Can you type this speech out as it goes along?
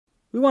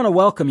We want to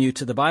welcome you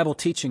to the Bible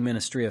teaching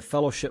ministry of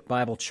Fellowship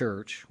Bible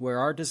Church, where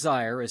our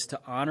desire is to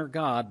honor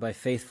God by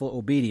faithful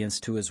obedience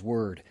to His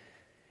Word.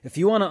 If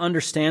you want to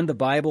understand the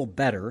Bible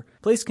better,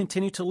 please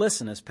continue to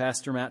listen as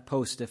Pastor Matt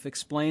Postiff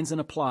explains and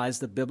applies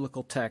the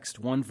biblical text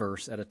one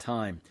verse at a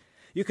time.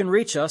 You can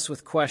reach us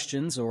with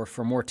questions or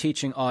for more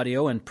teaching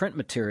audio and print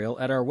material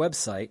at our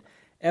website,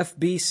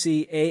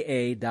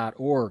 fbcaa.org.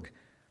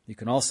 You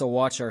can also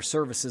watch our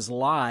services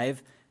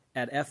live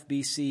at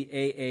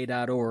fbcaa.org/live.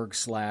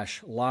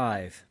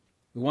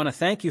 We want to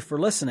thank you for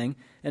listening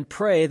and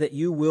pray that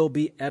you will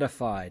be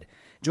edified.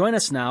 Join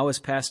us now as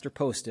Pastor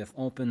Postiff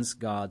opens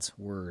God's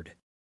Word.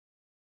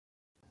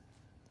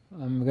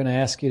 I'm going to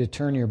ask you to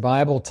turn your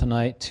Bible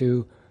tonight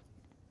to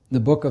the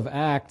book of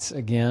Acts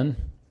again,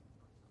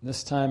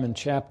 this time in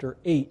chapter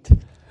 8.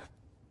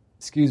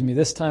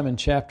 This time in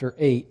chapter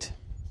 8.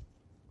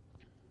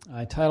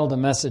 I titled the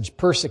message,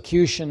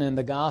 Persecution in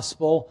the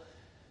Gospel.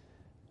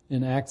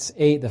 In Acts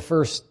 8, the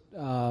first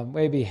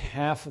maybe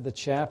half of the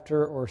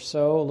chapter or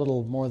so, a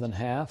little more than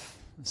half.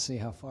 Let's see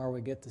how far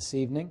we get this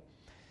evening.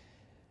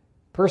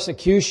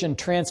 Persecution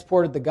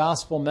transported the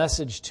gospel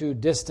message to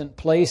distant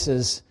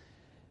places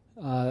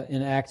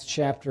in Acts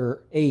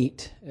chapter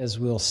 8, as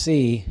we'll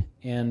see,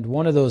 and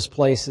one of those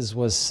places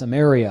was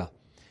Samaria.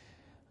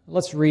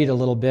 Let's read a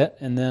little bit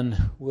and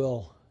then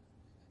we'll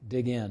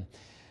dig in.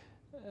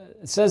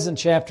 It says in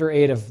chapter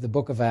 8 of the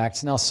book of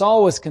Acts, Now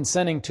Saul was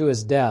consenting to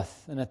his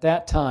death, and at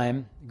that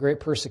time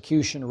great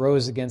persecution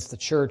arose against the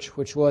church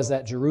which was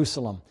at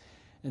Jerusalem.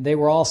 And they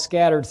were all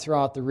scattered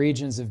throughout the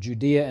regions of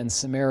Judea and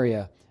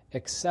Samaria,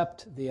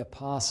 except the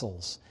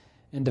apostles.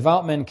 And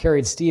devout men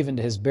carried Stephen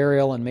to his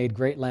burial and made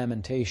great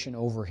lamentation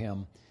over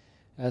him.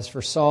 As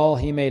for Saul,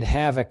 he made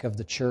havoc of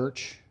the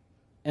church,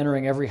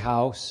 entering every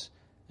house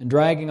and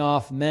dragging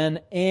off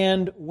men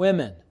and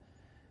women,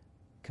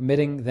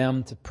 committing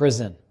them to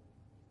prison.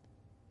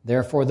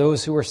 Therefore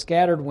those who were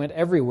scattered went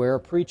everywhere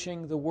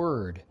preaching the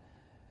word.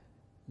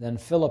 Then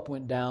Philip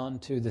went down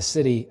to the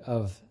city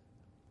of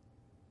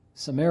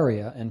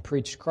Samaria and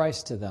preached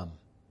Christ to them.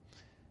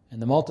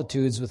 And the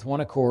multitudes with one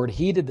accord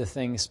heeded the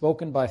things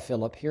spoken by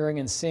Philip, hearing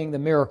and seeing the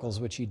miracles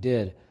which he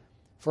did.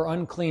 For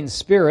unclean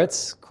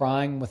spirits,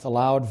 crying with a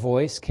loud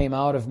voice, came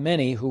out of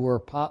many who were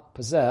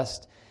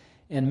possessed,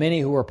 and many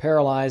who were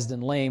paralyzed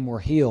and lame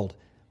were healed.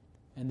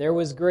 And there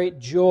was great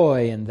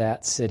joy in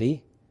that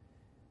city.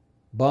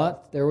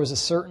 But there was a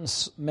certain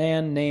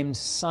man named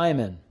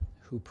Simon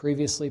who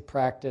previously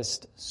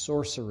practiced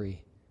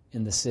sorcery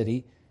in the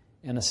city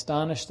and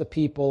astonished the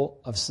people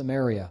of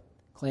Samaria,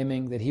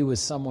 claiming that he was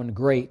someone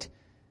great,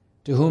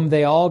 to whom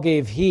they all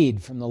gave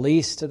heed from the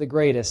least to the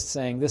greatest,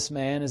 saying, This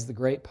man is the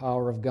great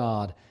power of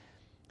God.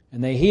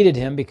 And they heeded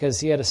him because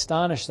he had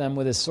astonished them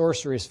with his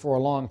sorceries for a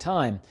long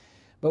time.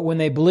 But when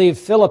they believed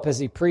Philip as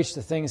he preached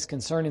the things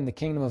concerning the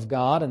kingdom of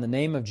God in the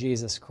name of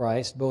Jesus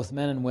Christ, both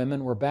men and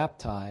women were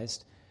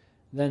baptized.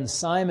 Then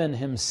Simon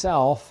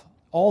himself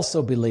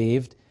also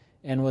believed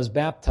and was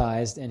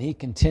baptized, and he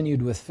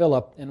continued with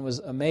Philip and was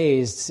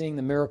amazed, seeing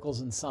the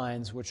miracles and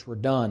signs which were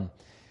done.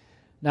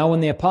 Now when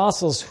the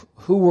apostles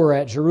who were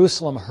at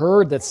Jerusalem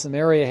heard that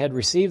Samaria had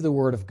received the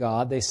word of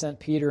God, they sent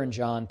Peter and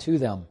John to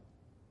them,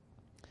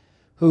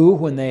 who,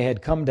 when they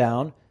had come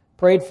down,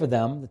 prayed for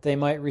them that they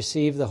might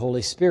receive the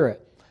Holy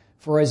Spirit.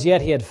 For as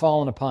yet he had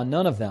fallen upon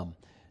none of them.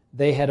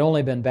 They had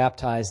only been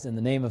baptized in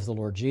the name of the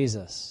Lord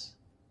Jesus.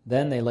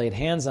 Then they laid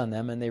hands on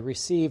them, and they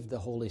received the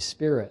Holy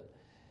Spirit.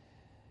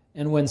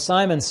 And when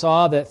Simon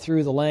saw that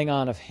through the laying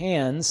on of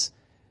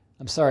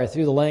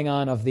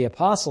the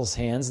apostles'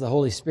 hands, the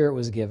Holy Spirit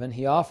was given,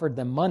 he offered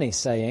them money,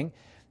 saying,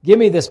 Give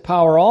me this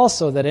power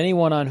also, that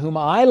anyone on whom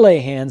I lay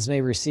hands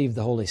may receive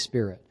the Holy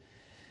Spirit.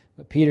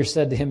 But Peter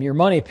said to him, Your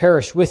money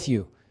perish with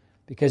you,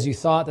 because you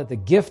thought that the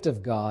gift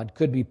of God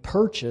could be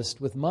purchased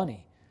with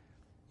money.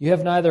 You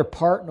have neither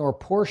part nor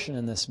portion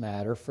in this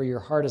matter, for your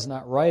heart is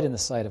not right in the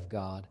sight of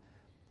God.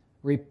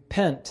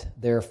 Repent,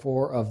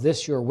 therefore, of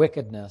this your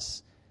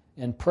wickedness,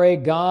 and pray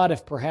God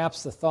if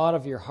perhaps the thought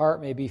of your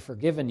heart may be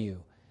forgiven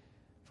you.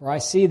 For I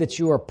see that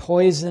you are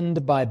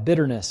poisoned by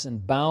bitterness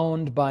and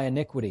bound by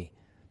iniquity.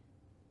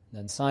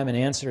 Then Simon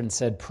answered and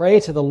said, Pray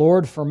to the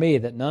Lord for me,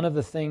 that none of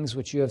the things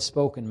which you have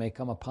spoken may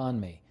come upon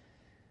me.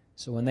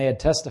 So when they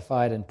had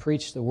testified and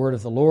preached the word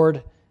of the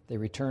Lord, they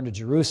returned to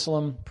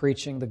Jerusalem,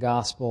 preaching the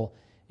gospel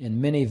in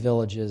many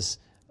villages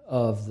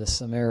of the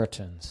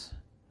Samaritans.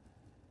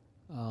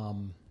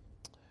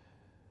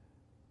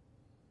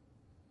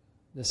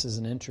 This is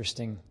an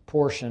interesting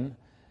portion.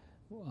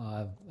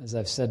 As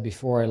I've said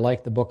before, I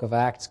like the book of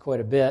Acts quite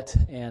a bit,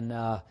 and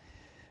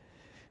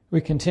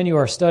we continue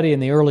our study in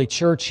the early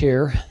church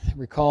here.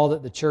 Recall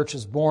that the church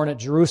was born at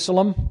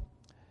Jerusalem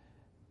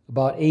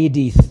about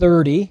AD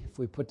 30, if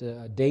we put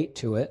a date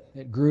to it.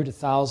 It grew to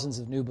thousands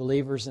of new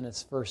believers in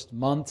its first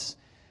months,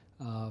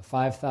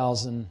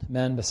 5,000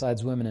 men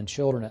besides women and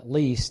children at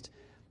least.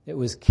 It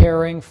was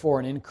caring for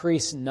an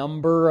increased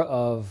number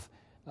of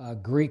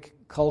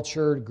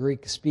Greek-cultured,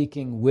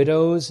 Greek-speaking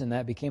widows, and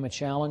that became a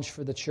challenge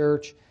for the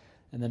church.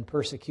 And then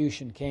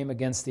persecution came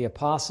against the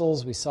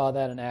apostles. We saw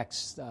that in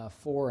Acts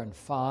 4 and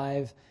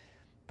 5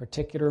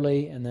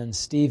 particularly. And then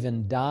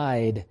Stephen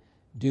died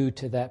due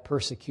to that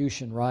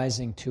persecution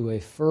rising to a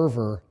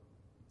fervor,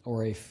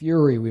 or a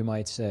fury, we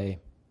might say.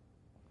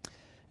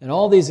 And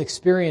all these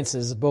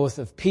experiences, both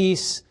of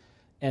peace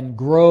and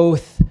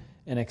growth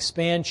and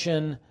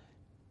expansion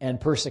and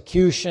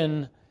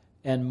persecution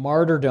and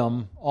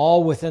martyrdom,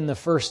 all within the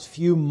first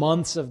few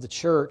months of the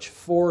church,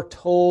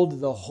 foretold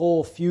the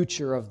whole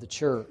future of the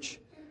church.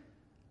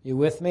 You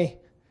with me?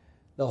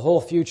 The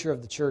whole future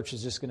of the church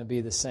is just going to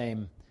be the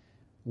same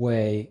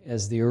way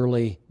as the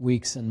early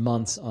weeks and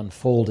months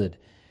unfolded.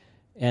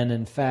 And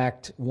in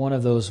fact, one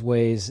of those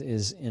ways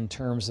is in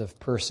terms of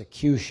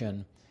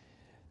persecution.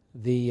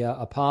 The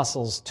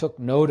apostles took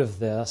note of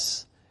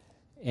this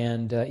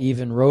and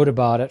even wrote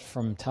about it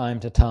from time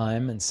to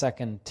time. In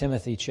 2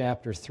 Timothy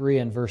chapter 3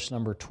 and verse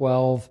number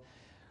 12,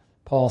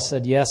 Paul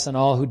said, "Yes, and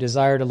all who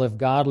desire to live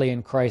godly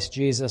in Christ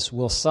Jesus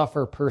will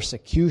suffer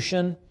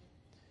persecution."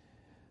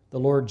 The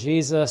Lord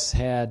Jesus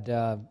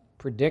had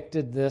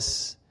predicted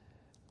this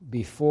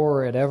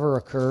before it ever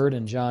occurred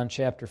in John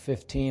chapter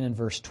 15 and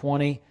verse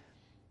 20.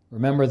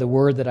 "Remember the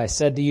word that I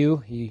said to you,"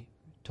 he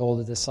told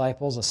the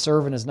disciples, "a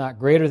servant is not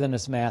greater than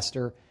his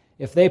master.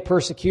 If they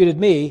persecuted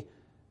me,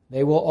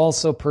 they will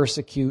also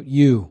persecute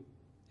you.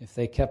 If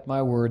they kept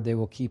my word, they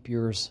will keep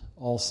yours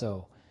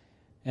also."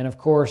 And of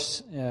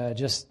course,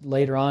 just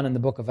later on in the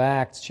book of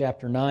Acts,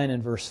 chapter 9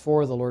 and verse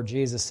 4, the Lord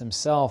Jesus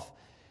himself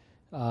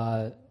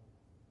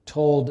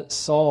told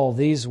Saul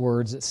these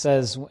words. It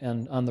says,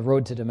 on the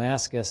road to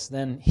Damascus,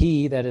 "Then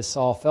he," that is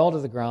Saul, "fell to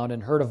the ground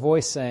and heard a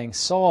voice saying,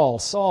 'Saul,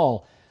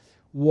 Saul,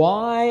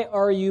 why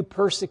are you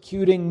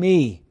persecuting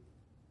me?'"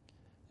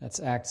 That's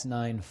Acts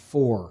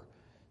 9:4.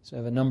 So I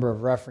have a number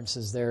of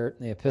references there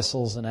in the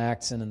epistles and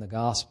Acts and in the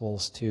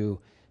Gospels to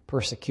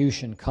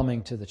persecution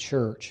coming to the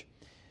church.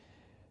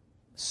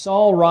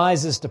 Saul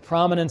rises to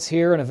prominence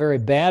here in a very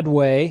bad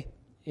way.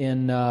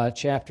 In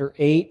chapter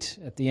 8,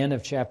 at the end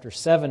of chapter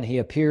 7, he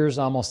appears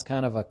almost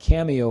kind of a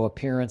cameo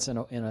appearance in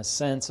a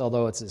sense,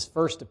 although it's his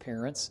first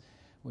appearance,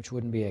 which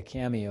wouldn't be a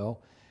cameo.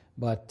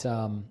 But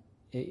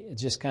it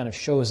just kind of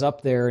shows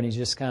up there, and he's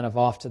just kind of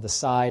off to the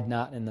side,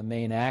 not in the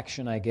main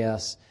action, I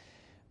guess.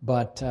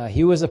 But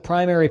he was a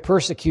primary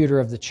persecutor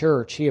of the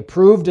church. He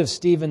approved of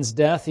Stephen's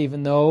death,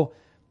 even though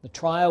the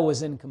trial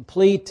was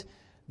incomplete,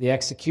 the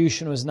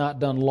execution was not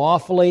done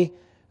lawfully.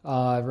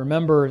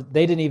 Remember,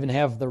 they didn't even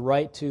have the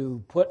right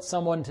to put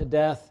someone to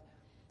death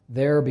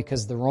there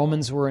because the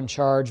Romans were in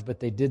charge,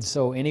 but they did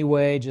so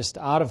anyway, just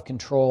out of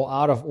control,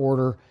 out of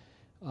order,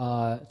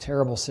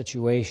 terrible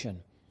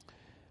situation.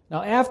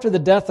 Now, after the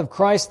death of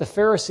Christ, the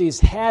Pharisees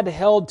had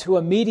held to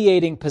a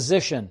mediating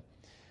position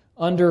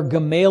under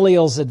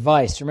Gamaliel's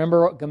advice.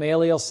 Remember what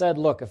Gamaliel said?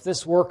 Look, if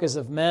this work is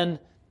of men,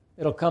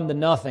 it'll come to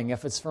nothing.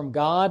 If it's from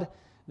God,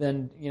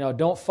 then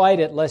don't fight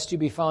it, lest you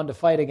be found to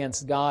fight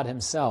against God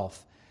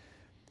himself.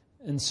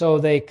 And so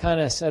they kind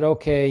of said,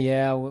 okay,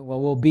 yeah, well,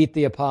 we'll beat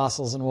the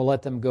apostles and we'll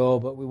let them go,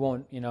 but we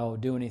won't,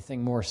 do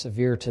anything more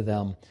severe to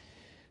them.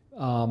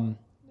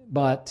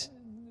 But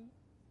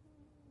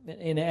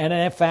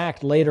in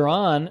fact, later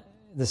on,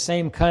 the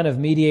same kind of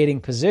mediating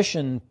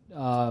position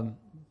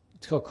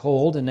took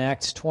hold in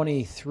Acts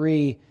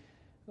 23,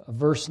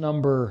 verse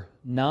number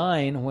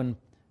 9, when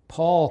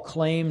Paul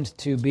claimed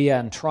to be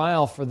on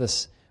trial for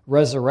this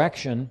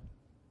resurrection.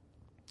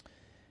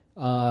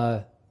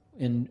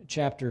 In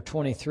chapter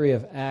 23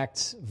 of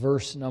Acts,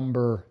 verse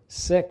number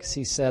 6,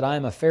 he said, "I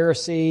am a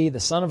Pharisee,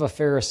 the son of a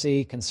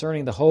Pharisee,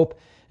 concerning the hope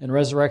and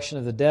resurrection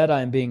of the dead,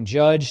 I am being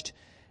judged."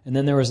 And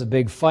then there was a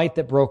big fight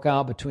that broke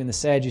out between the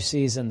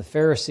Sadducees and the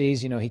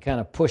Pharisees. He kind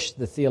of pushed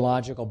the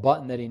theological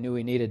button that he knew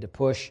he needed to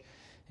push.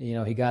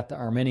 He got the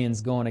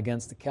Arminians going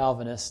against the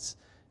Calvinists,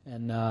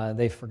 and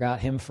they forgot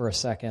him for a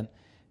second.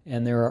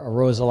 And there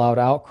arose a loud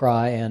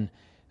outcry, and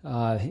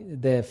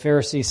the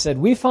Pharisees said,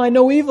 "We find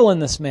no evil in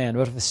this man,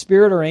 but if a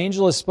spirit or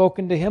angel has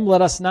spoken to him,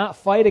 let us not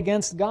fight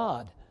against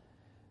God."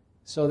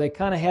 So they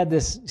kind of had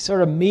this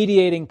sort of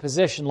mediating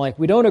position, like,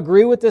 we don't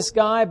agree with this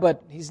guy,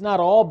 but he's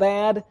not all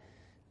bad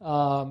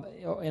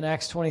in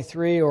Acts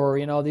 23,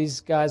 or,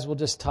 these guys will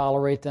just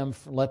tolerate them,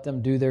 let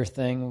them do their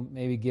thing,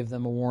 maybe give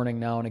them a warning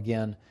now and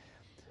again.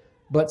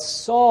 But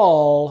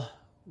Saul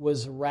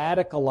was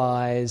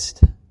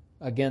radicalized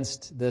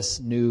against this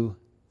new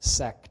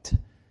sect.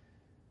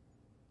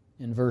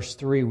 In verse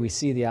 3, we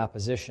see the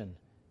opposition.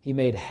 He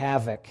made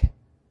havoc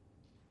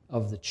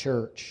of the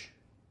church,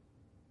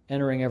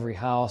 entering every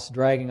house,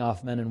 dragging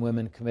off men and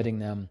women, committing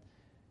them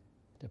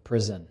to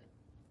prison.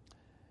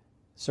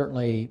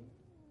 Certainly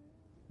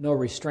no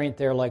restraint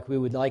there like we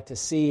would like to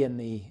see in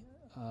the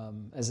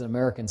as an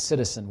American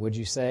citizen, would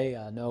you say?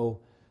 No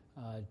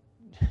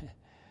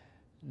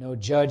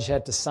judge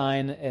had to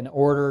sign an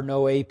order,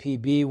 no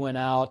APB went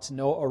out,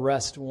 no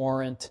arrest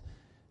warrant,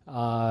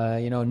 all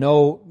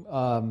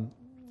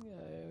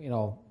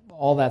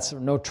that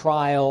sort of, no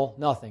trial,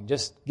 nothing.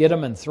 Just get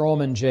them and throw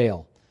them in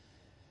jail.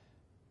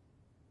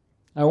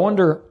 I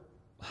wonder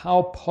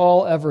how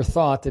Paul ever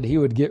thought that he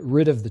would get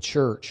rid of the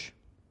church.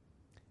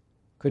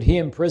 Could he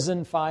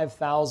imprison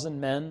 5,000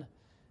 men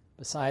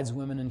besides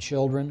women and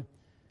children?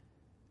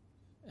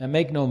 And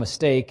make no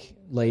mistake,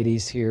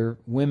 ladies, here,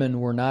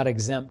 women were not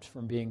exempt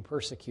from being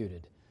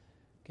persecuted.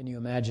 Can you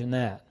imagine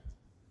that?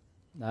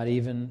 Not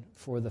even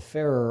for the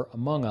fairer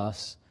among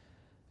us.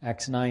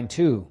 Acts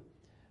 9:2.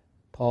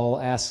 Paul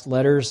asked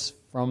letters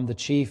from the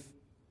chief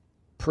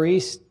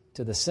priest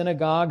to the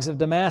synagogues of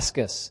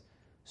Damascus,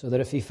 so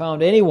that if he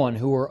found anyone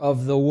who were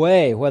of the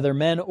way, whether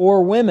men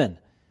or women,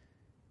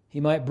 he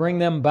might bring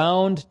them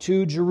bound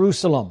to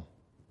Jerusalem.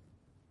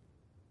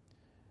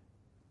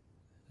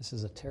 This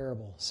is a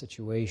terrible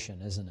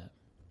situation, isn't it?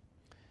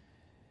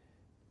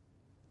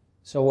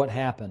 So what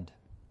happened?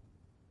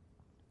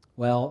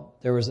 Well,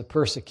 there was a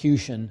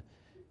persecution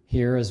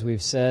here, as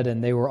we've said,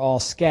 and they were all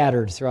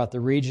scattered throughout the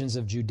regions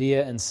of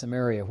Judea and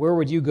Samaria. Where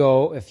would you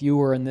go if you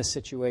were in this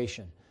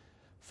situation?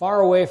 Far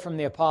away from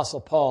the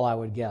Apostle Paul, I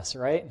would guess,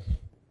 right?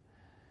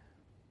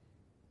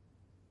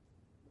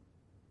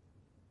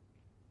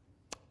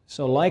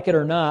 So, like it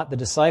or not, the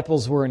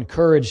disciples were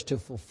encouraged to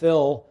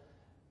fulfill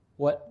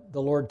what the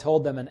Lord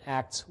told them in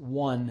Acts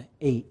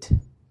 1:8.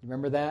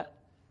 Remember that?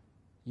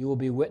 You will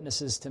be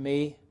witnesses to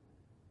me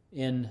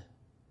in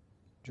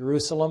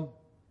Jerusalem.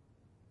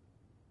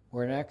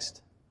 Where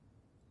next?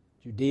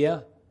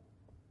 Judea,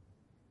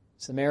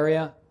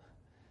 Samaria,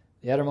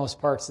 the uttermost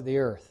parts of the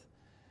earth.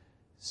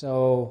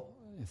 So,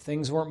 if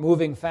things weren't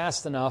moving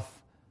fast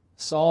enough,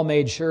 Saul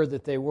made sure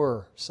that they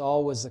were.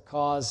 Saul was the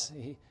cause.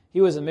 He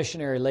was a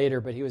missionary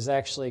later, but he was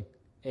actually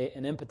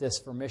an impetus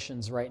for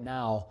missions right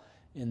now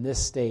in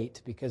this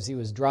state because he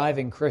was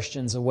driving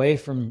Christians away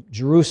from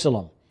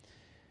Jerusalem,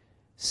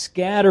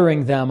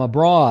 scattering them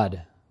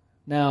abroad.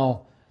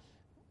 Now,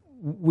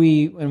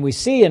 when we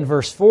see in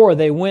verse 4,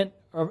 they went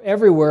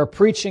everywhere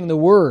preaching the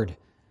word.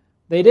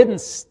 They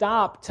didn't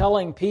stop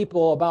telling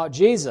people about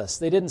Jesus.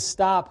 They didn't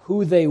stop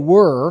who they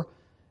were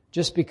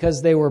just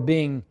because they were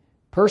being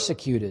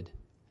persecuted.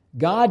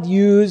 God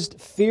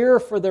used fear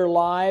for their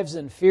lives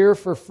and fear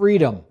for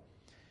freedom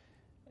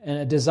and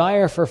a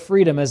desire for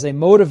freedom as a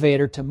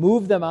motivator to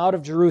move them out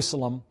of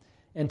Jerusalem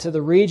and to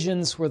the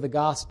regions where the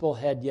gospel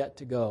had yet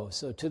to go.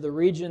 So to the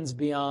regions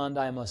beyond,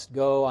 I must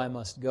go, I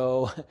must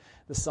go.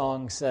 The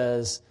song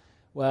says,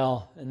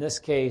 well, in this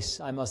case,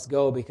 I must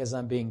go because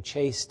I'm being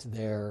chased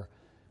there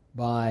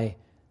by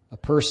a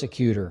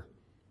persecutor.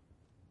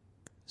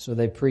 So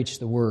they preach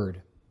the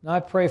word. Now I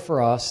pray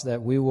for us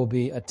that we will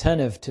be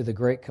attentive to the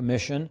Great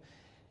Commission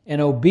and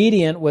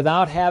obedient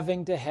without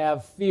having to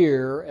have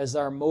fear as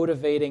our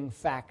motivating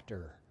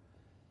factor.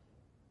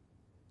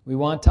 We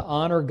want to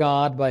honor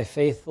God by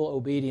faithful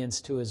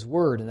obedience to His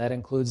Word, and that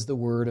includes the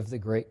word of the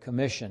Great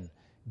Commission.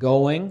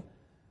 Going,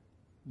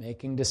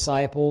 making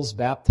disciples,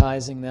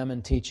 baptizing them,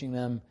 and teaching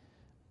them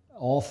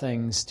all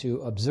things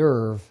to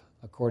observe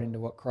according to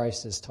what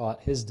Christ has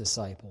taught His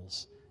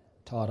disciples,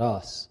 taught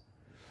us.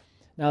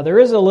 Now, there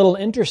is a little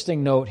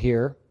interesting note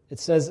here. It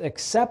says,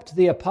 except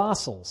the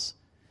apostles.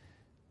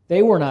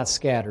 They were not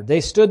scattered.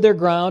 They stood their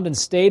ground and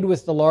stayed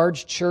with the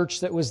large church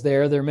that was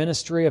there. Their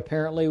ministry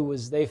apparently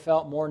was, they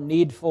felt more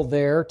needful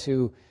there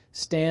to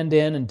stand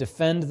in and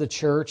defend the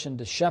church and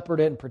to shepherd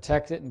it and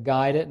protect it and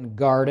guide it and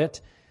guard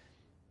it.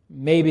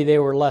 Maybe they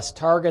were less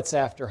targets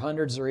after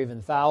hundreds or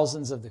even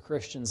thousands of the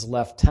Christians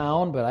left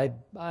town, but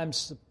I'm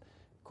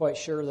quite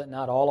sure that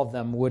not all of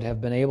them would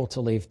have been able to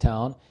leave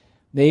town.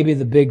 Maybe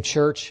the big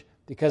church,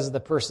 because of the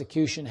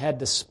persecution, had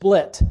to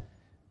split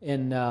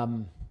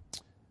in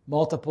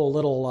multiple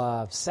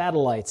little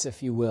satellites,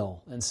 if you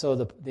will. And so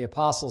the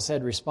apostles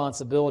had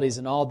responsibilities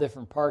in all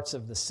different parts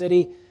of the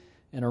city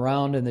and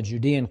around in the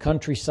Judean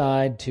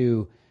countryside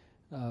to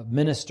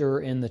minister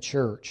in the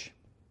church.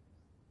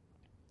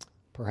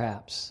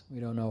 Perhaps. We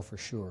don't know for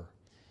sure.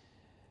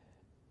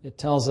 It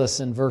tells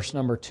us in verse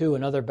number 2,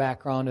 another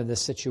background of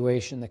this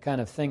situation, the kind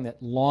of thing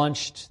that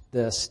launched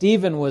this.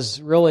 Stephen was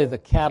really the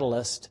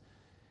catalyst.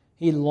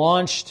 He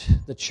launched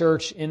the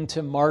church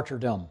into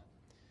martyrdom.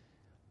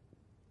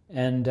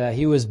 And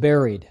he was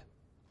buried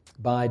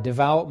by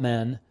devout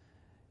men,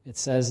 it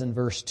says in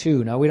verse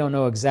 2. Now, we don't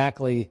know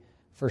exactly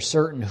for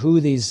certain who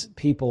these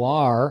people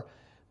are.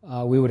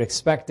 We would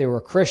expect they were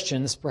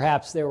Christians.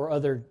 Perhaps there were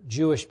other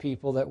Jewish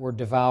people that were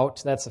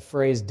devout. That's a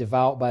phrase,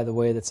 devout, by the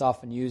way, that's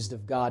often used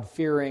of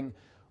God-fearing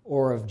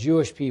or of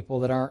Jewish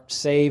people that aren't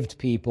saved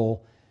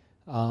people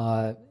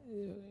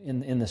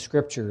in the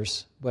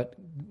Scriptures, but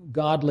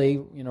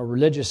godly,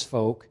 religious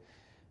folk.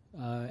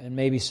 And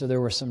maybe so there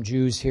were some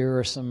Jews here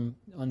or some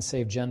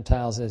unsaved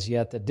Gentiles as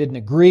yet that didn't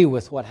agree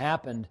with what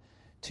happened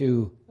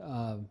to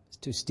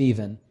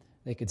Stephen.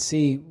 They could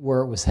see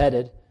where it was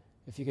headed.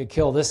 If you could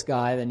kill this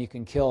guy, then you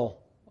can kill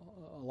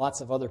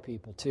lots of other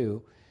people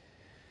too.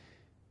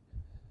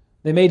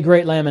 They made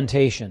great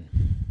lamentation,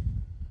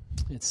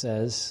 it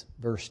says,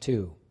 verse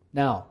 2.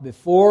 Now,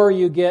 before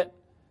you get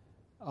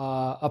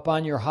up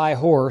on your high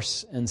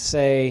horse and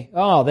say,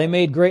 oh, they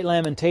made great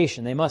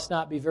lamentation, they must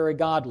not be very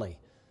godly,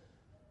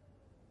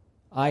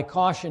 I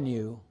caution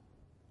you,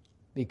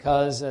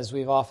 because, as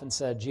we've often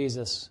said,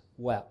 Jesus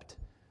wept.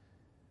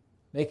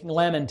 Making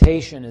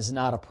lamentation is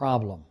not a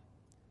problem.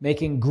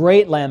 Making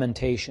great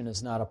lamentation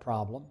is not a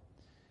problem.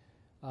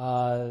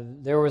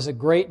 There was a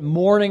great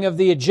mourning of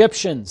the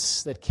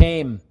Egyptians that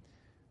came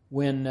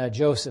when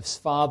Joseph's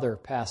father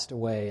passed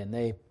away, and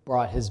they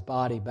brought his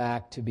body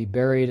back to be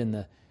buried in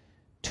the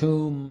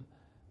tomb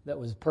that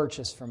was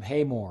purchased from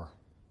Hamor,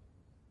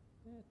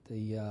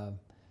 the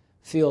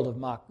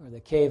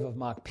the cave of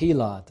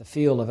Machpelah, at the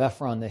field of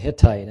Ephron the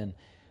Hittite, and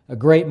a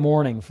great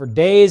mourning for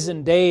days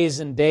and days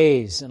and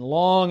days, and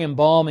long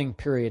embalming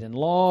period and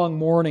long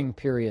mourning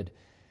period.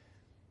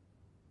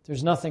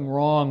 There's nothing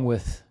wrong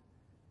with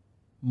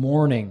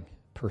mourning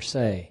per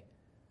se.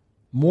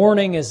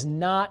 Mourning is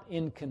not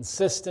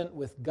inconsistent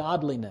with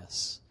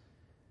godliness,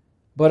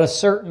 but a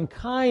certain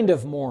kind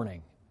of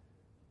mourning,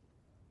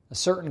 a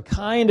certain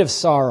kind of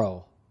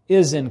sorrow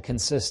is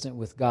inconsistent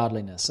with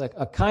godliness.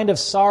 A kind of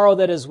sorrow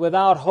that is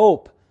without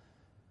hope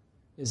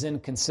is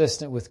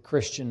inconsistent with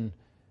Christian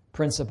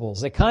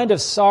principles. A kind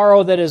of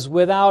sorrow that is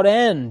without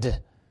end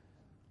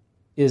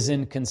is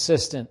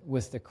inconsistent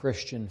with the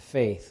Christian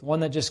faith.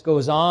 One that just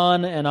goes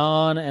on and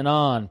on and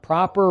on.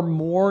 Proper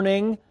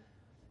mourning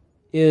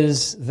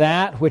is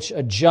that which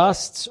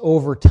adjusts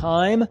over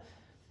time,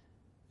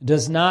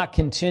 does not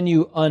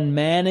continue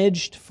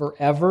unmanaged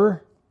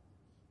forever,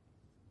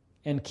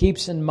 and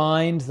keeps in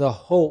mind the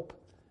hope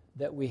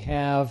that we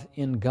have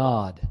in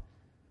God.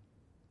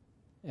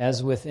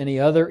 As with any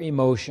other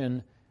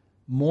emotion,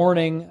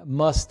 mourning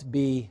must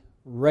be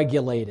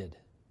regulated.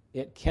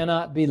 It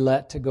cannot be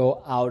let to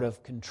go out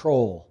of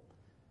control.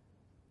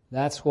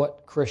 That's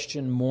what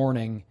Christian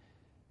mourning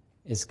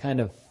is kind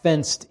of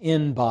fenced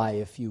in by,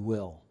 if you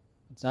will.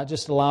 It's not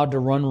just allowed to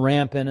run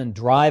rampant and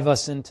drive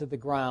us into the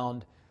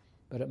ground,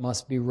 but it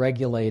must be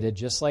regulated,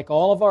 just like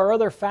all of our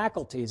other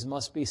faculties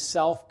must be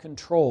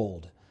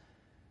self-controlled.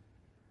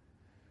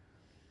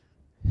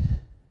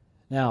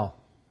 Now,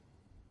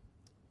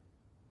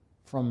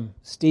 from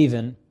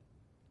Stephen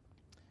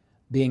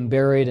being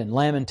buried in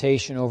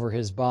lamentation over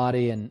his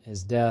body and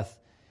his death,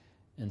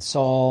 and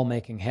Saul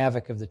making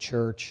havoc of the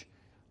church,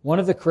 one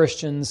of the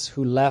Christians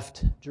who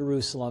left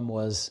Jerusalem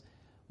was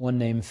one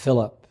named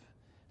Philip.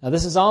 Now,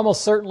 this is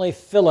almost certainly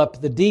Philip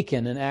the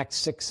deacon in Acts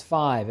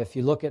 6:5. If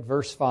you look at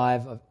verse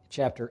 5 of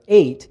chapter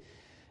 8,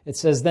 it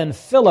says, "Then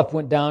Philip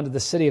went down to the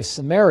city of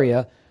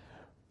Samaria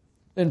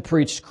and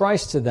preached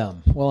Christ to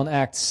them." Well, in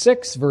Acts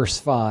 6, verse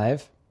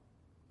 5,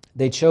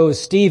 they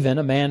chose Stephen,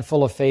 a man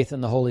full of faith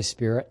in the Holy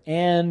Spirit,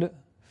 and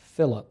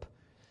Philip,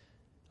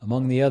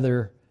 among the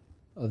other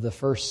of the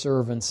first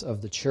servants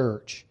of the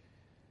church.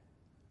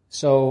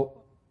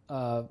 So,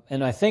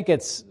 and I think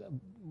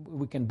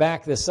we can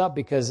back this up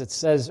because it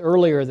says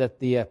earlier that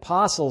the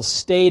apostles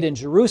stayed in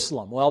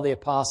Jerusalem. Well, the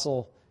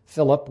apostle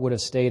Philip would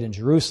have stayed in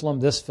Jerusalem.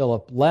 This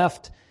Philip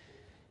left.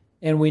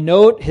 And we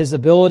note his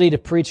ability to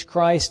preach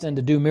Christ and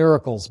to do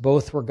miracles.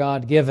 Both were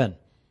God-given.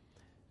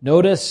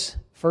 Notice,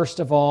 first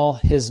of all,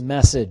 his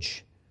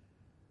message.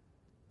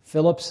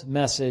 Philip's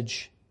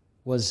message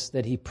was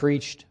that he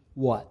preached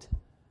what?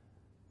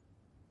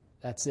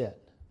 That's it.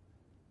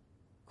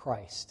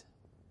 Christ.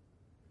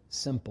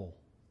 Simple.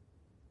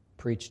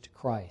 Preached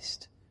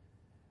Christ.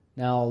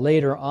 Now,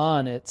 later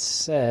on it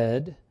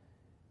said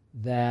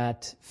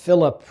that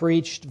Philip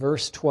preached,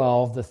 verse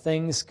 12, the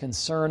things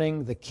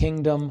concerning the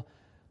kingdom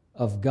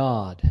of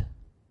God.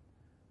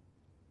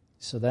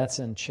 So that's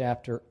in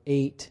chapter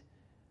 8,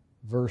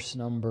 verse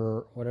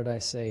number,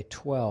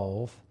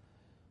 12.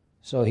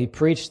 So he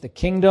preached the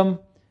kingdom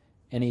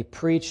and he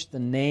preached the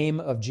name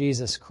of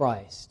Jesus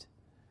Christ.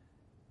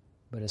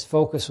 But his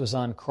focus was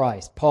on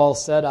Christ. Paul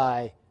said,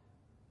 "I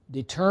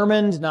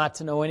determined not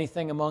to know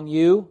anything among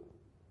you,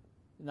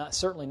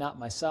 certainly not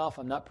myself.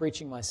 I'm not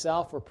preaching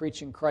myself. We're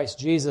preaching Christ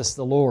Jesus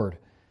the Lord."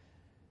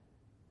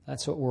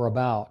 That's what we're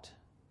about.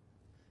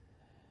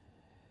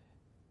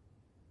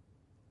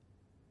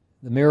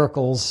 The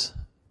miracles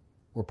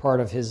were part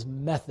of his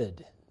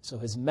method. So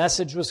his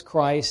message was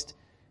Christ.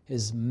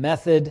 His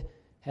method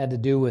had to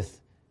do with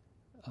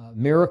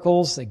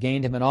miracles that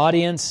gained him an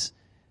audience.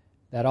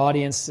 That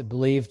audience that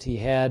believed he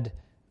had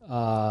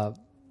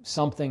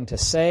something to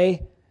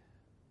say.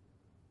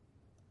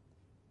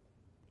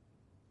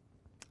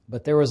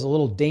 But there was a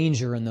little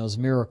danger in those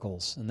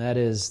miracles, and that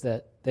is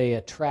that they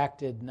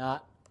attracted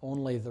not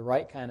only the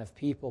right kind of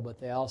people, but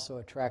they also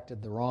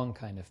attracted the wrong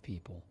kind of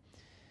people.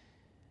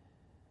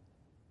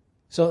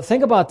 So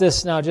think about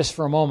this now just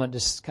for a moment,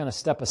 just kind of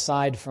step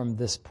aside from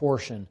this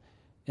portion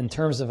in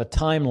terms of a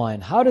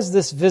timeline. How does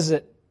this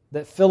visit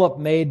that Philip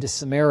made to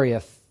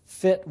Samaria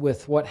fit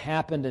with what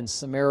happened in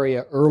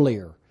Samaria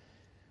earlier?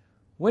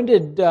 When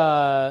did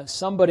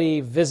somebody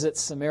visit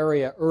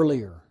Samaria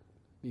earlier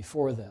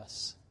before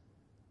this?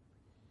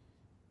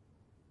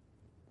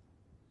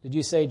 Did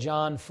you say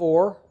John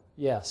 4?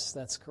 Yes,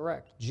 that's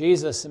correct.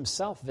 Jesus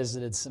himself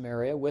visited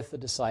Samaria with the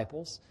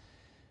disciples.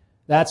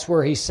 That's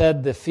where he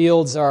said, "The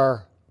fields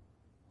are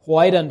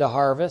white unto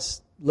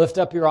harvest. Lift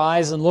up your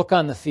eyes and look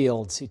on the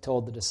fields," he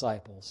told the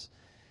disciples.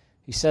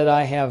 He said,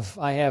 I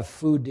have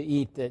food to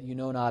eat that you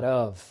know not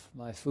of.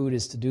 My food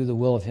is to do the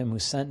will of him who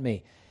sent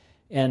me.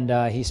 And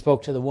he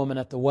spoke to the woman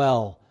at the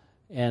well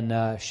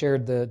and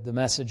shared the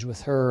message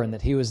with her, and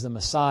that he was the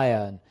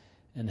Messiah,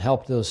 and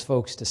helped those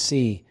folks to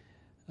see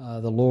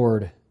the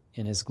Lord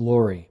in His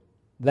glory.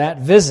 That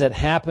visit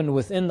happened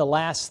within the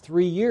last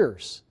 3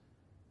 years,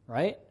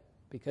 right?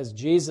 Because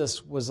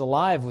Jesus was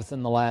alive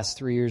within the last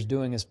 3 years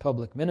doing His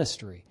public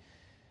ministry.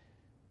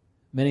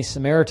 Many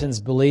Samaritans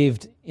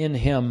believed in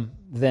Him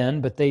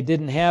then, but they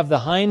didn't have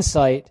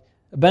the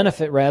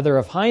benefit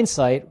of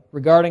hindsight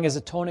regarding His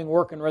atoning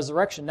work and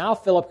resurrection. Now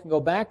Philip can go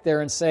back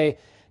there and say,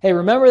 hey,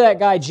 remember that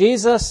guy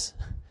Jesus?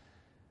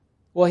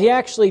 Well, he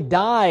actually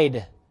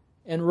died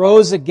and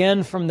rose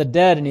again from the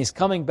dead, and He's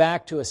coming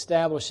back to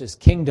establish His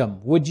kingdom.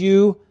 Would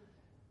you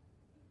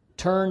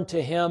turn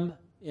to Him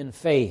in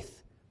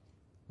faith?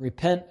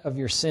 Repent of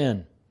your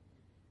sin.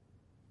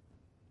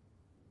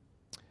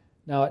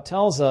 Now, it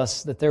tells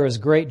us that there was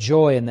great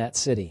joy in that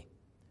city.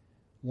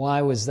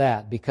 Why was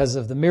that? Because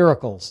of the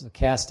miracles, the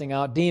casting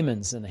out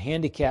demons, and the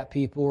handicapped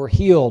people were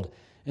healed.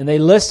 And they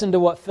listened to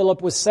what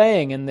Philip was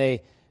saying, and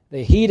they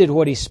heeded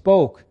what he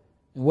spoke.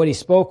 And what he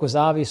spoke was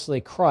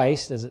obviously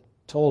Christ, as it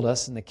told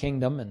us, in the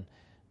kingdom and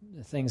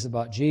the things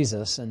about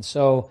Jesus. And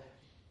so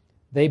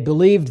they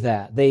believed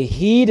that. They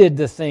heeded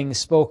the things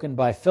spoken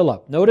by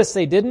Philip. Notice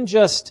they didn't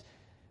just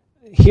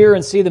hear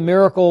and see the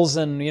miracles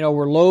and,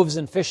 were loaves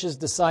and fishes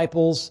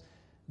disciples.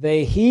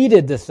 They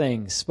heeded the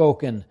things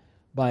spoken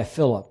by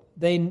Philip.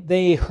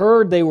 They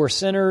heard they were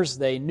sinners.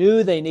 They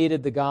knew they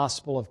needed the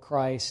gospel of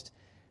Christ.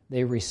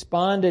 They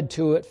responded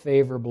to it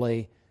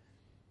favorably.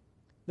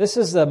 This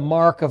is the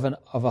mark of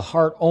a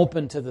heart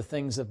open to the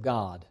things of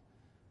God.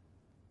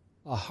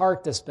 A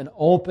heart that's been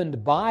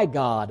opened by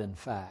God, in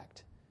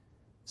fact.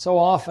 So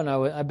often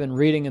I've been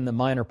reading in the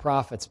Minor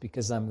Prophets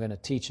because I'm going to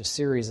teach a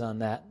series on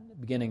that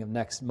beginning of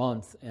next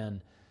month,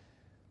 and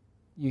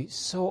you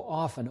so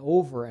often,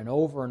 over and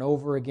over and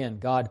over again,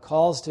 God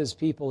calls to His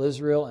people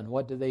Israel, and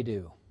what do?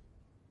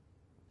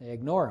 They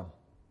ignore Him.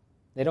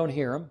 They don't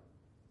hear Him.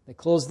 They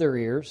close their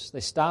ears.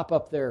 They stop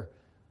up their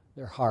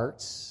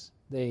hearts.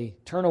 They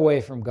turn away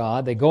from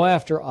God. They go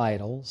after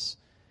idols.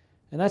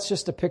 And that's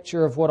just a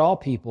picture of what all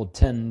people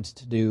tend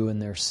to do in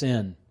their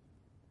sin.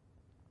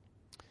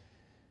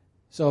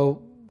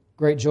 So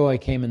great joy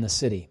came in the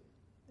city,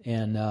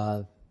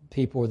 and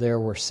people there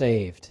were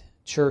saved.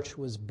 Church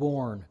was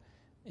born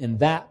in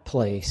that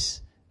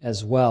place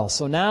as well.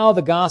 So now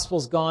the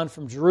gospel's gone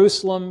from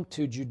Jerusalem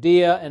to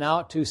Judea and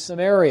out to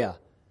Samaria.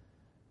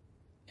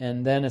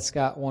 And then it's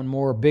got one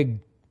more big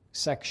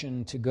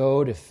section to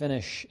go to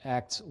finish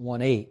Acts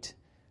 1:8,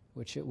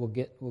 which we'll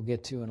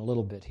get to in a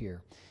little bit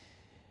here.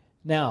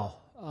 Now,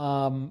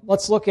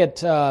 let's look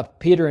at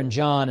Peter and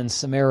John in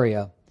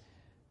Samaria,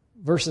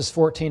 verses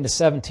 14 to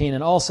 17,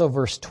 and also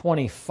verse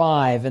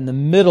 25. In the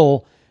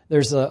middle,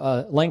 there's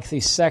a lengthy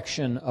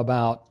section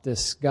about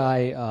this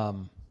guy,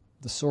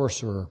 the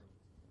sorcerer,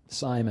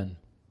 Simon.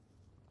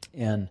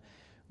 And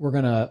we're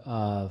going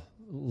to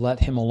let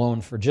him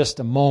alone for just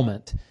a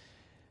moment.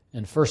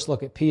 And first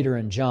look at Peter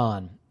and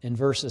John in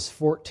verses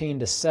 14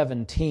 to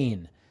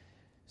 17.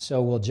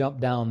 So we'll jump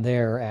down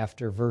there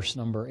after verse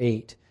number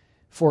 8.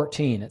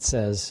 14, it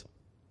says,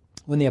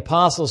 when the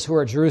apostles who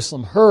were at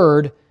Jerusalem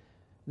heard,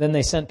 then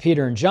they sent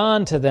Peter and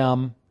John to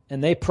them,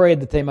 and they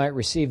prayed that they might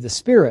receive the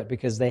Spirit,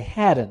 because they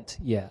hadn't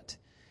yet.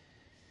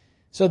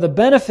 So the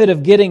benefit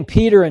of getting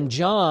Peter and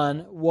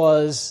John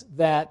was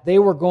that they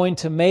were going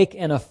to make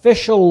an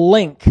official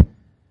link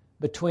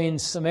between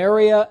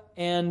Samaria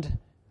and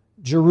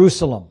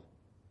Jerusalem.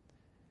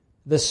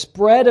 The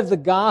spread of the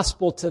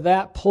gospel to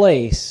that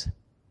place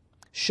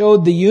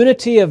showed the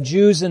unity of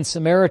Jews and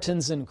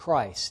Samaritans in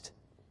Christ.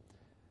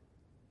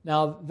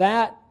 Now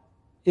that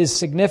is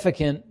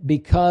significant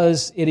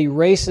because it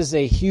erases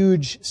a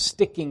huge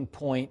sticking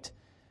point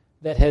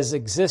that has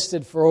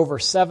existed for over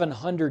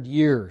 700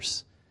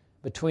 years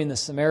between the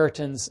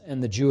Samaritans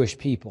and the Jewish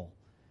people.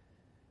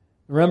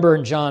 Remember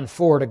in John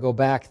 4, to go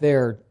back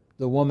there,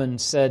 the woman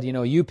said,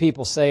 you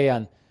people say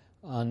on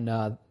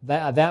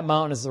that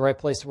mountain is the right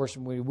place to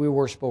worship. We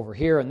worship over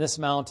here on this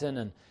mountain.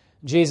 And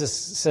Jesus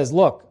says,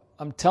 look,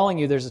 I'm telling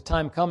you, there's a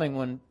time coming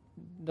when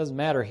it doesn't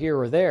matter here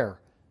or there.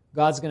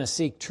 God's going to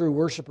seek true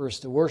worshipers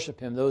to worship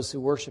Him. Those who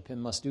worship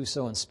Him must do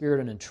so in spirit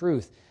and in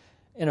truth.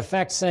 In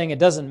effect, saying it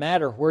doesn't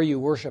matter where you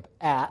worship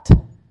at.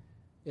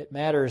 It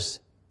matters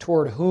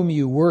toward whom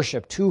you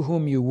worship, to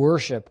whom you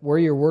worship, where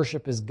your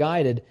worship is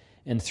guided,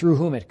 and through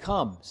whom it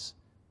comes.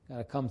 It's got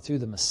to come through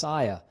the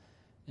Messiah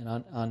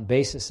and on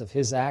basis of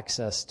His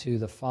access to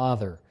the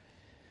Father.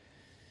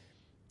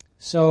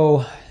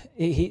 So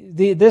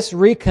this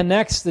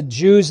reconnects the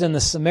Jews and the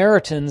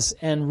Samaritans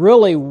and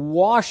really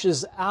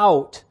washes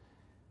out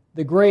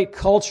the great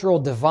cultural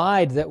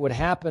divide that would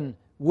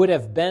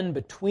have been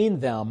between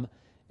them,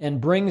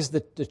 and brings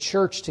the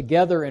church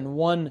together in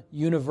one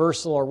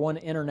universal or one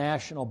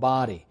international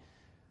body.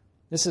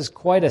 This is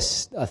quite a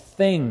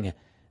thing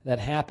that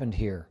happened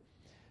here.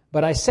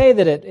 But I say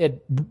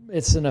that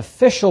it's an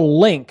official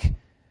link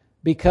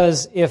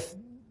because if,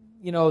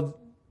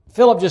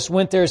 Philip just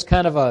went there as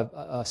kind of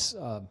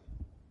an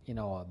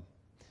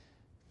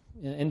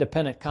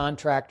independent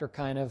contractor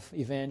kind of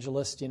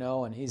evangelist,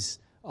 and he's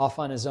off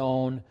on his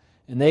own,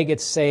 and they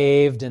get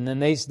saved, and then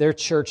their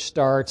church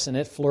starts, and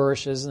it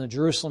flourishes, and the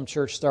Jerusalem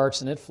church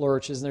starts, and it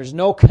flourishes, and there's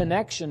no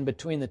connection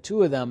between the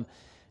two of them,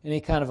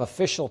 any kind of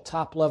official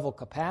top-level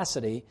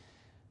capacity,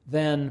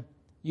 then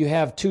you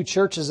have two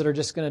churches that are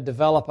just going to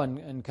develop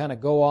and kind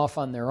of go off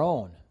on their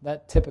own.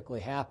 That typically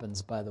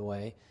happens, by the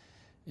way,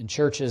 in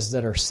churches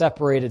that are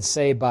separated,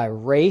 say, by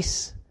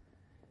race.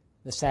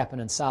 This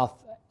happened in South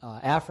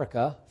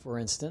Africa, for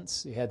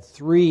instance. You had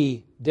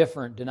 3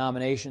 different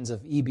denominations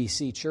of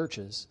EBC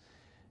churches,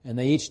 and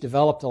they each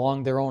developed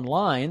along their own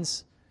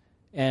lines,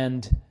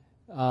 and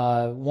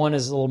one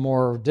is a little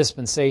more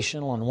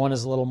dispensational, and one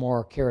is a little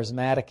more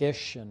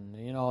charismatic-ish,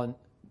 and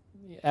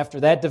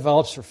after that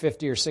develops for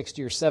 50 or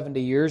 60 or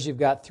 70 years, you've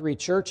got 3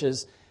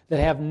 churches that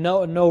have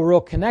no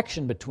real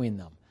connection between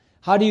them.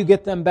 How do you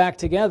get them back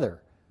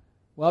together?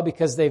 Well,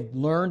 because they've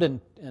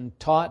learned and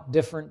taught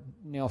different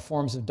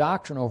forms of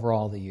doctrine over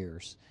all the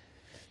years.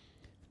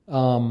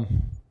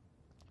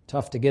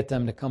 Tough to get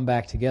them to come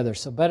back together.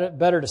 So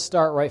better to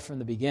start right from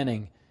the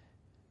beginning,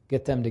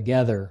 get them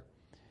together.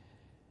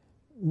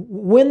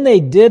 When they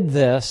did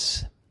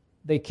this,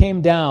 they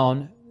came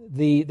down.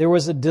 There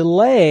was a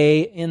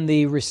delay in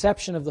the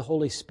reception of the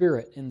Holy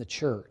Spirit in the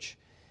church.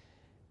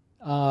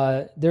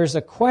 There's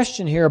a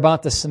question here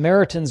about the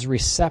Samaritans'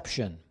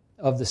 reception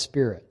of the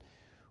Spirit.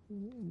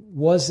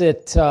 Was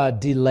it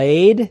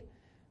delayed?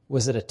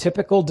 Was it a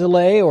typical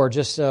delay or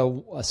just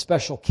a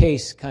special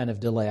case kind of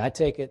delay? I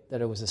take it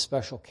that it was a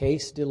special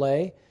case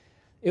delay.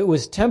 It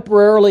was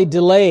temporarily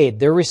delayed,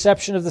 their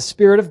reception of the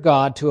Spirit of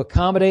God, to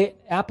accommodate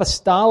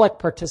apostolic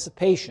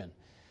participation,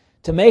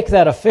 to make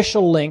that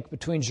official link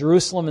between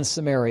Jerusalem and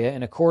Samaria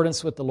in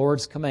accordance with the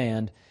Lord's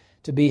command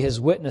to be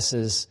His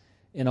witnesses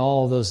in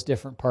all those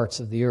different parts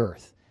of the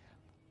earth.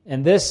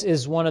 And this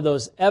is one of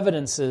those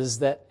evidences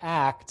that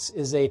Acts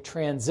is a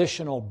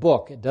transitional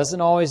book. It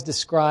doesn't always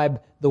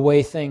describe the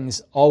way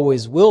things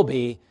always will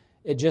be.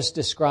 It just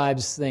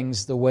describes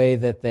things the way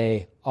that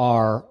they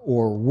are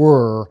or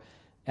were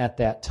at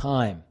that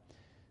time.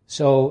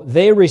 So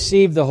they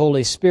received the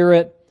Holy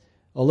Spirit,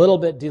 a little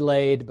bit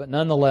delayed, but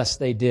nonetheless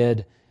they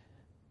did.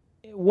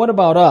 What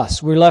about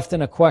us? We're left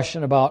in a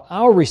question about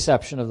our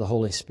reception of the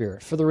Holy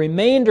Spirit. For the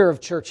remainder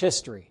of church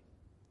history,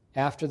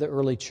 after the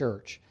early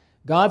church,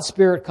 God's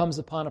Spirit comes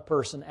upon a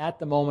person at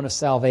the moment of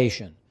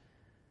salvation.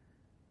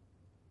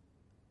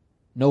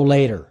 No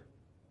later.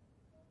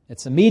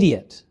 It's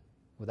immediate,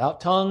 without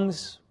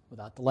tongues,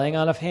 without the laying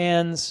on of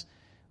hands,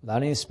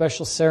 without any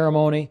special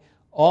ceremony.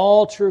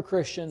 All true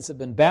Christians have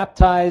been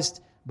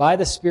baptized by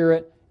the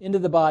Spirit into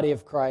the body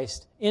of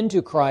Christ,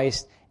 into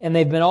Christ, and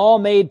they've been all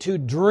made to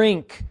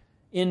drink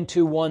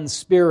into one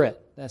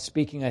Spirit. That's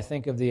speaking, I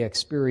think, of the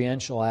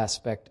experiential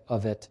aspect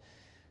of it,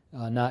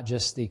 not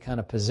just the kind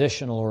of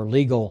positional or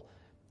legal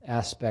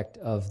aspect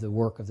of the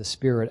work of the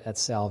Spirit at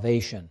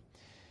salvation.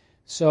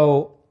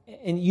 So,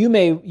 and you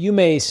may,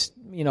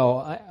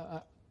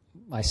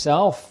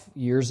 myself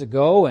years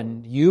ago,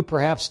 and you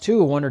perhaps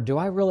too, wonder, do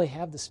I really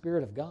have the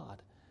Spirit of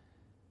God?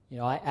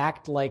 I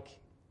act like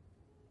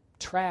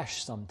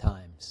trash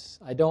sometimes.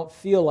 I don't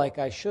feel like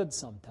I should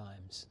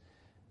sometimes.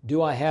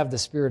 Do I have the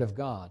Spirit of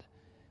God?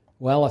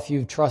 Well, if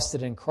you've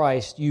trusted in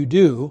Christ, you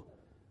do.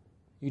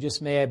 You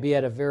just may be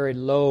at a very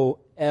low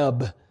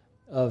ebb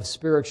of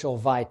spiritual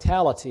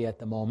vitality at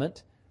the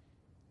moment,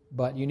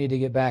 but you need to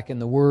get back in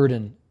the Word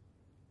and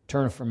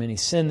turn from any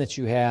sin that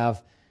you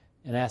have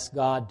and ask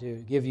God to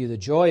give you the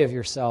joy of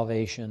your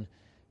salvation,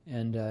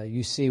 and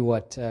you see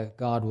what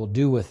God will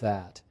do with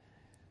that.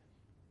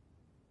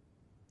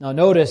 Now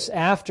notice,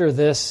 after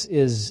this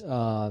is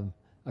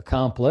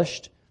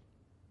accomplished,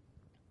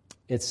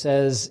 it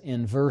says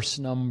in verse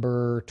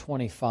number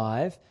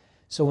 25,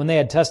 so when they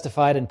had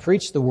testified and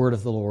preached the word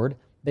of the Lord,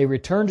 they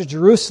returned to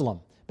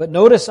Jerusalem. But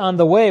notice on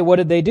the way, what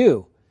did they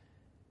do?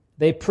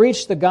 They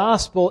preached the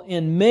gospel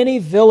in many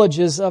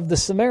villages of the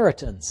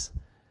Samaritans.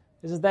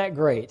 Isn't that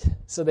great?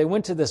 So they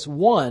went to this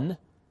one,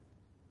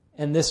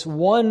 and this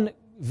one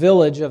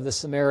village of the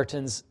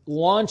Samaritans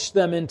launched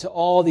them into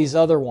all these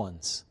other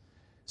ones,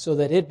 so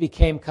that it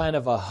became kind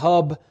of a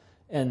hub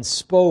and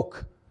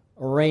spoke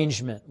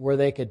arrangement where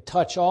they could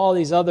touch all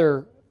these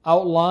other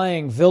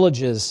outlying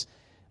villages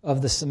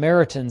of the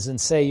Samaritans and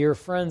say, your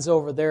friends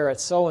over there at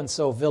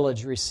so-and-so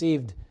village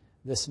received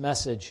this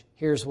message.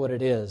 Here's what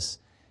it is.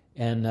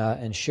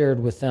 And shared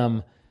with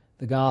them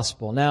the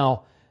gospel.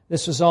 Now,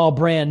 this was all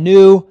brand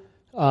new.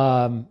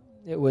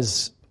 It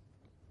was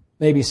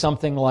maybe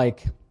something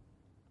like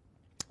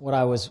what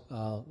I was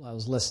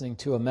listening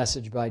to a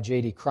message by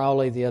J.D.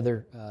 Crowley the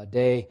other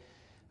day.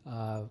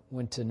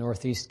 Went to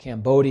northeast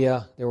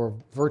Cambodia. There were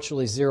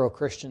virtually zero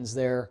Christians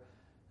there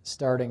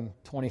starting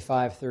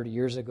 25, 30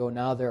 years ago.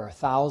 Now there are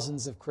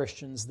thousands of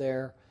Christians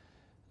there.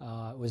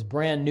 It was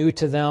brand new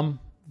to them.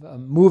 A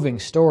moving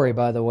story,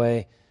 by the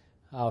way,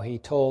 how he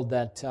told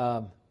that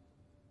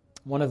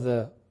one of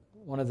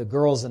the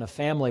girls in a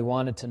family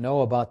wanted to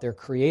know about their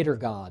Creator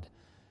God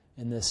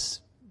in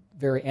this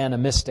very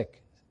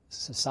animistic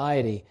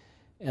society,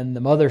 and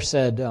the mother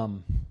said,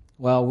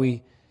 "Well,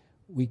 we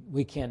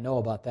can't know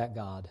about that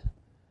God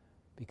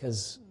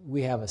because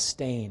we have a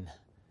stain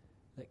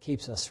that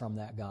keeps us from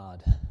that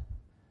God.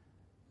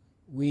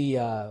 We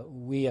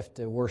have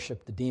to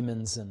worship the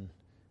demons and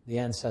the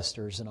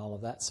ancestors and all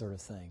of that sort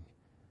of thing.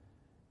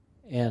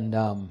 And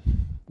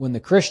when the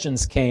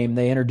Christians came,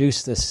 they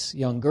introduced this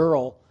young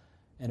girl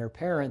and her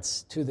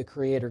parents to the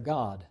Creator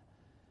God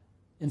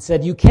and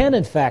said, you can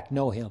in fact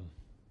know Him,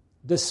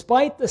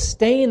 despite the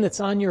stain that's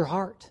on your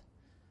heart,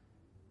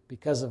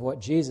 because of what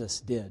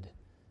Jesus did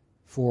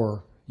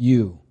for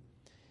you.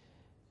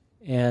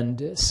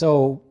 And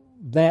so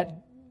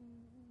that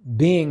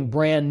being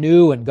brand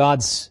new and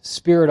God's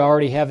Spirit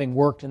already having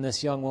worked in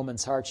this young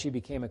woman's heart, she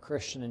became a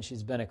Christian, and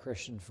she's been a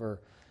Christian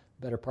for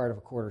the better part of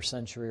a quarter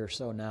century or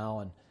so now,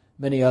 and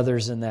many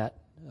others in that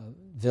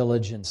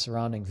village and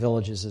surrounding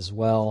villages as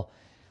well.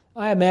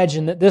 I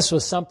imagine that this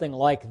was something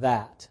like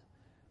that.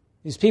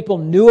 These people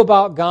knew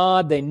about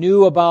God, they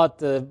knew about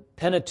the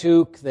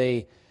Pentateuch,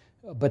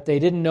 but they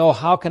didn't know,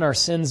 how can our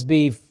sins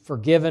be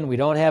forgiven? We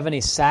don't have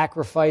any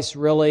sacrifice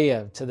really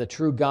to the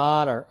true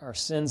God. Our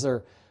sins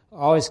are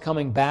always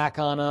coming back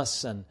on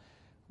us. And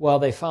well,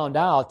 they found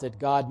out that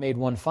God made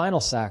one final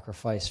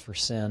sacrifice for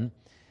sin,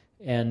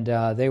 and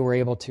they were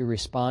able to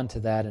respond to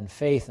that in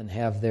faith and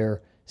have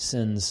their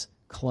sins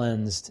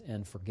cleansed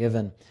and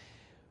forgiven.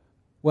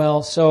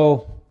 Well,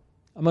 so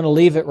I'm going to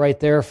leave it right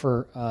there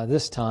for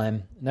this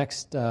time.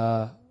 Next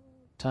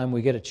time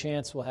we get a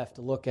chance, we'll have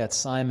to look at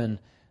Simon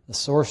the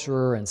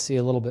sorcerer and see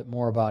a little bit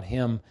more about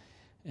him,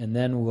 and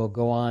then we'll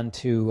go on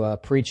to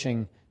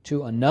preaching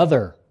to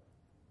another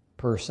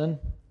person,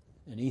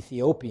 an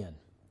Ethiopian.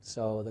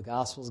 So the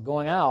gospel's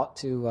going out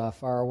to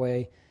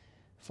faraway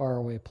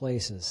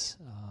places,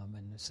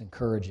 and it's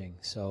encouraging.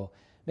 So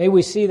may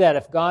we see that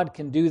if God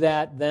can do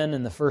that then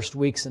in the first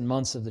weeks and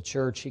months of the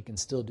church, He can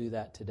still do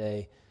that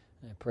today.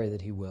 And I pray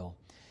that He will.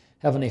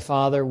 Heavenly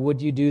Father,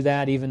 would You do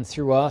that even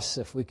through us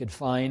if we could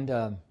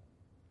find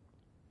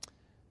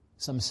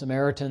some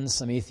Samaritans,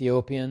 some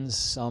Ethiopians,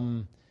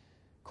 some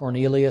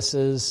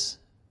Corneliuses,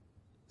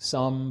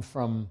 some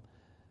from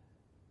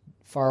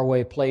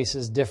faraway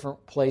places,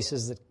 different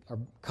places that are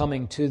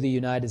coming to the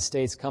United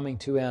States, coming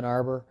to Ann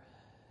Arbor,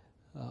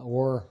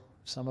 or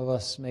some of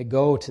us may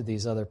go to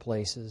these other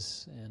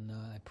places, and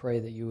I pray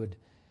that You would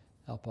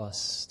help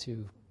us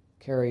to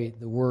carry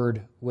the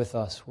Word with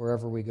us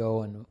wherever we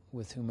go and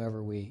with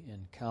whomever we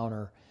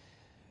encounter.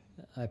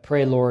 I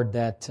pray, Lord,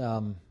 that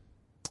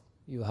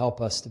You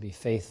help us to be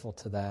faithful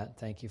to that.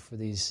 Thank You for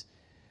these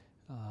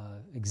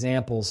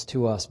examples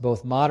to us,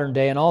 both modern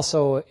day and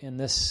also in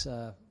this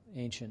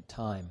ancient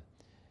time.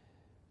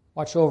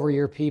 Watch over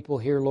Your people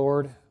here,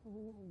 Lord.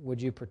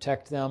 Would You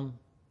protect them?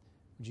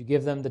 Would You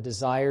give them the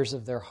desires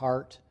of their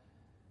heart?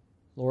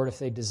 Lord, if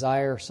they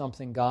desire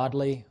something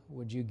godly,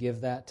 would You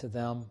give that to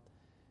them?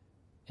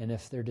 And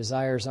if their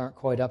desires aren't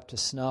quite up to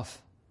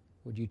snuff,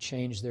 would You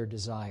change their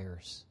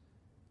desires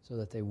so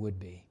that they would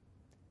be?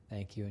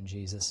 Thank You in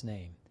Jesus'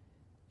 name.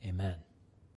 Amen.